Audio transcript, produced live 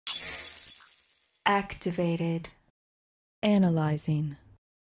Activated. Analyzing.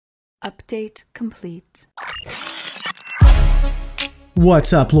 Update complete.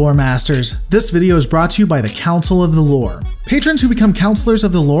 What's up, Lore Masters? This video is brought to you by the Council of the Lore. Patrons who become Counselors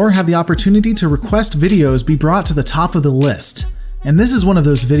of the Lore have the opportunity to request videos be brought to the top of the list. And this is one of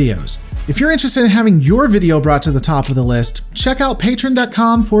those videos. If you're interested in having your video brought to the top of the list, check out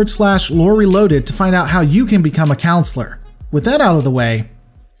patreon.com/lore reloaded to find out how you can become a counselor. With that out of the way,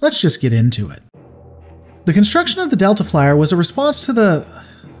 let's just get into it. The construction of the Delta Flyer was a response to the,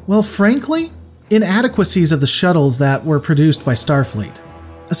 well, frankly, inadequacies of the shuttles that were produced by Starfleet,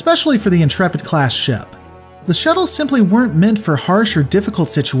 especially for the Intrepid-class ship. The shuttles simply weren't meant for harsh or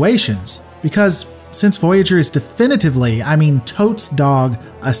difficult situations, because since Voyager is definitively, totes dog,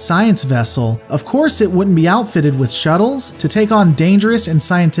 a science vessel, of course it wouldn't be outfitted with shuttles to take on dangerous and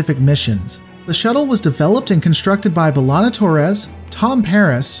scientific missions. The shuttle was developed and constructed by B'Elanna Torres, Tom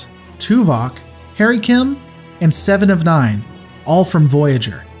Paris, Tuvok, Harry Kim, and 7 of 9, all from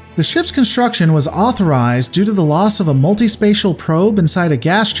Voyager. The ship's construction was authorized due to the loss of a multispatial probe inside a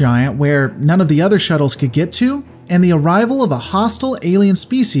gas giant where none of the other shuttles could get to, and the arrival of a hostile alien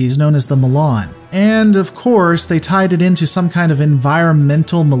species known as the Milan. And of course, they tied it into some kind of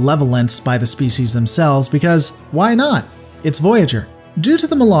environmental malevolence by the species themselves, because why not? It's Voyager. Due to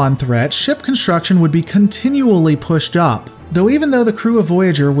the Milan threat, ship construction would be continually pushed up. Though the crew of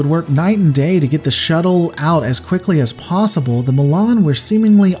Voyager would work night and day to get the shuttle out as quickly as possible, the Milan were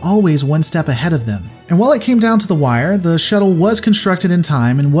seemingly always one step ahead of them. And while it came down to the wire, the shuttle was constructed in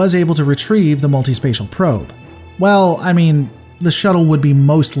time and was able to retrieve the multispatial probe. Well, the shuttle would be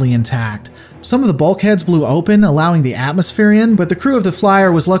mostly intact. Some of the bulkheads blew open, allowing the atmosphere in, but the crew of the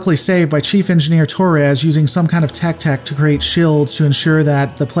flyer was luckily saved by Chief Engineer Torres using some kind of tech to create shields to ensure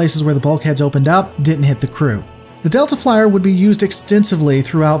that the places where the bulkheads opened up didn't hit the crew. The Delta Flyer would be used extensively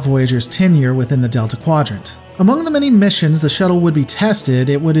throughout Voyager's tenure within the Delta Quadrant. Among the many missions the shuttle would be tested,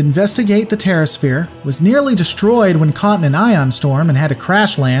 it would investigate the Terrasphere, was nearly destroyed when caught in an ion storm and had to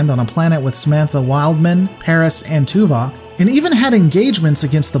crash land on a planet with Samantha Wildman, Paris, and Tuvok, and even had engagements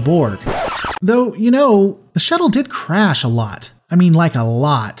against the Borg. Though, the shuttle did crash a lot. Like a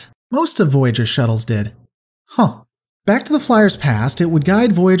lot. Most of Voyager's shuttles did. Back to the Flyer's past, it would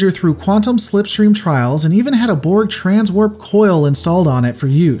guide Voyager through quantum slipstream trials and even had a Borg transwarp coil installed on it for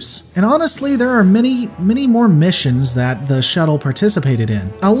use. And honestly, there are many more missions that the shuttle participated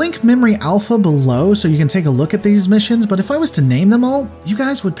in. I'll link Memory Alpha below so you can take a look at these missions, but if I was to name them all, you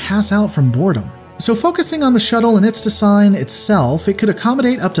guys would pass out from boredom. So focusing on the shuttle and its design itself, it could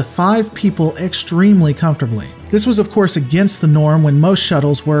accommodate up to 5 people extremely comfortably. This was of course against the norm when most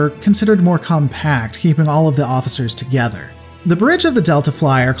shuttles were considered more compact, keeping all of the officers together. The bridge of the Delta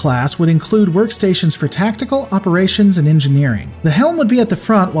Flyer class would include workstations for tactical, operations, and engineering. The helm would be at the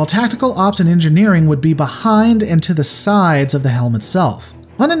front, while tactical ops and engineering would be behind and to the sides of the helm itself.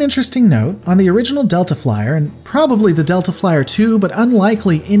 On an interesting note, on the original Delta Flyer, and probably the Delta Flyer 2, but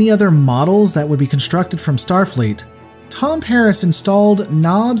unlikely any other models that would be constructed from Starfleet, Tom Paris installed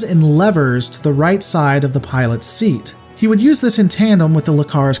knobs and levers to the right side of the pilot's seat. He would use this in tandem with the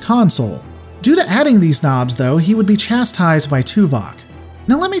Lacars console. Due to adding these knobs, though, he would be chastised by Tuvok.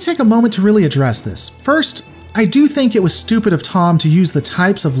 Now let me take a moment to really address this. First, I do think it was stupid of Tom to use the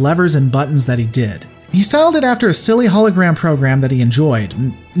types of levers and buttons that he did. He styled it after a silly hologram program that he enjoyed,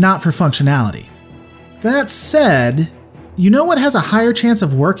 not for functionality. That said, you know what has a higher chance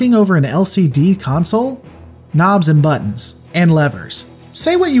of working over an LCD console? Knobs and buttons, and levers.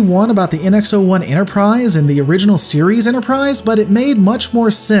 Say what you want about the NX-01 Enterprise and the original series Enterprise, but it made much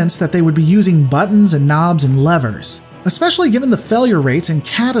more sense that they would be using buttons and knobs and levers. Especially given the failure rates and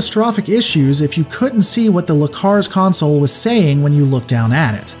catastrophic issues if you couldn't see what the Lacars console was saying when you looked down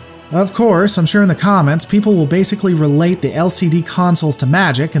at it. Of course, I'm sure in the comments, people will basically relate the LCD consoles to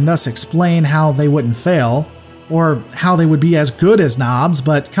magic and thus explain how they wouldn't fail, or how they would be as good as knobs,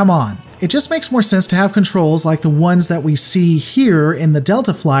 but come on. It just makes more sense to have controls like the ones that we see here in the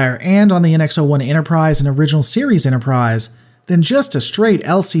Delta Flyer and on the NX-01 Enterprise and original series Enterprise than just a straight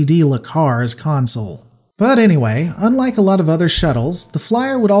LCD Lacars console. But anyway, unlike a lot of other shuttles, the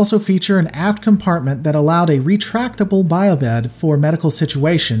Flyer would also feature an aft compartment that allowed a retractable biobed for medical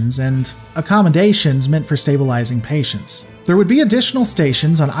situations and accommodations meant for stabilizing patients. There would be additional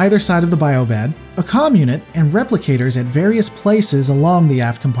stations on either side of the biobed, a comm unit, and replicators at various places along the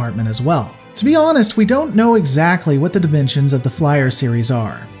aft compartment as well. To be honest, we don't know exactly what the dimensions of the Flyer series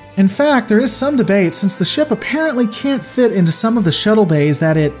are. In fact, there is some debate since the ship apparently can't fit into some of the shuttle bays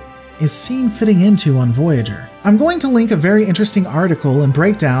that it is seen fitting into on Voyager. I'm going to link a very interesting article and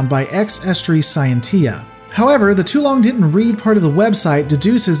breakdown by X Estri Scientia. However, the Too Long Didn't Read part of the website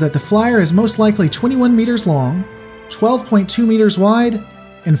deduces that the flyer is most likely 21 meters long, 12.2 meters wide,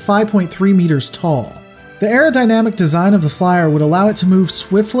 and 5.3 meters tall. The aerodynamic design of the flyer would allow it to move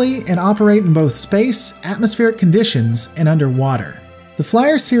swiftly and operate in both space, atmospheric conditions, and underwater. The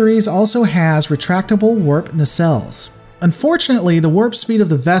flyer series also has retractable warp nacelles. Unfortunately, the warp speed of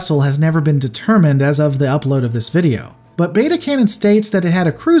the vessel has never been determined as of the upload of this video, but Beta Canon states that it had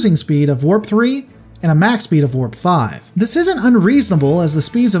a cruising speed of warp 3 and a max speed of warp 5. This isn't unreasonable as the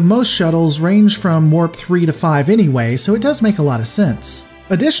speeds of most shuttles range from warp 3 to 5 anyway, so it does make a lot of sense.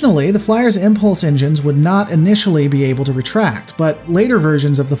 Additionally, the Flyer's impulse engines would not initially be able to retract, but later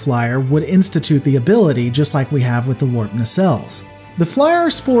versions of the Flyer would institute the ability just like we have with the warp nacelles. The Flyer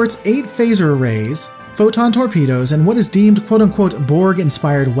sports 8 phaser arrays, photon torpedoes, and what is deemed quote-unquote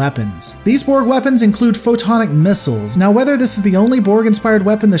Borg-inspired weapons. These Borg weapons include photonic missiles. Now, whether this is the only Borg-inspired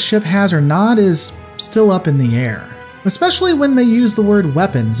weapon the ship has or not is still up in the air. Especially when they use the word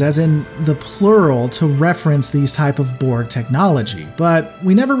weapons, as in the plural, to reference these type of Borg technology, but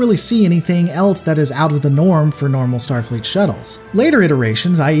we never really see anything else that is out of the norm for normal Starfleet shuttles. Later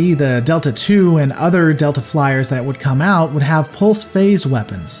iterations, i.e. the Delta II and other Delta Flyers that would come out, would have pulse phase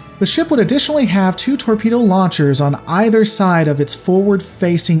weapons. The ship would additionally have 2 torpedo launchers on either side of its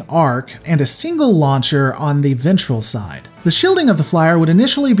forward-facing arc and a single launcher on the ventral side. The shielding of the Flyer would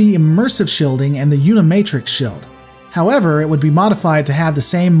initially be immersive shielding and the Unimatrix shield. However, it would be modified to have the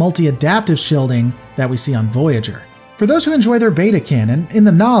same multi-adaptive shielding that we see on Voyager. For those who enjoy their Beta Canon, in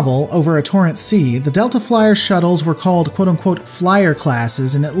the novel, Over a Torrent Sea, the Delta Flyer shuttles were called quote-unquote Flyer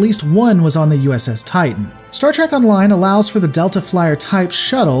classes, and at least one was on the USS Titan. Star Trek Online allows for the Delta Flyer type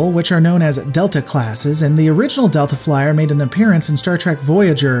shuttle, which are known as Delta classes, and the original Delta Flyer made an appearance in Star Trek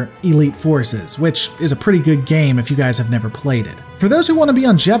Voyager Elite Forces, which is a pretty good game if you guys have never played it. For those who want to be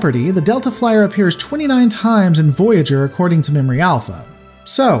on Jeopardy, the Delta Flyer appears 29 times in Voyager according to Memory Alpha.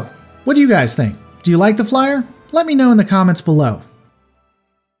 So, what do you guys think? Do you like the Flyer? Let me know in the comments below.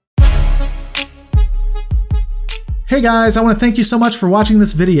 Hey guys, I want to thank you so much for watching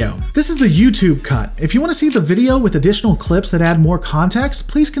this video. This is the YouTube cut. If you want to see the video with additional clips that add more context,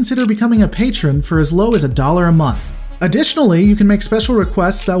 please consider becoming a patron for as low as $1 a month. Additionally, you can make special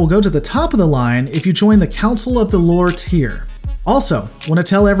requests that will go to the top of the line if you join the Council of the Lore tier. Also, want to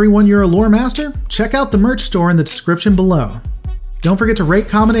tell everyone you're a lore master? Check out the merch store in the description below. Don't forget to rate,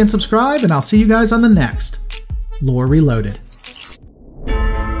 comment, and subscribe, and I'll see you guys on the next Lore Reloaded.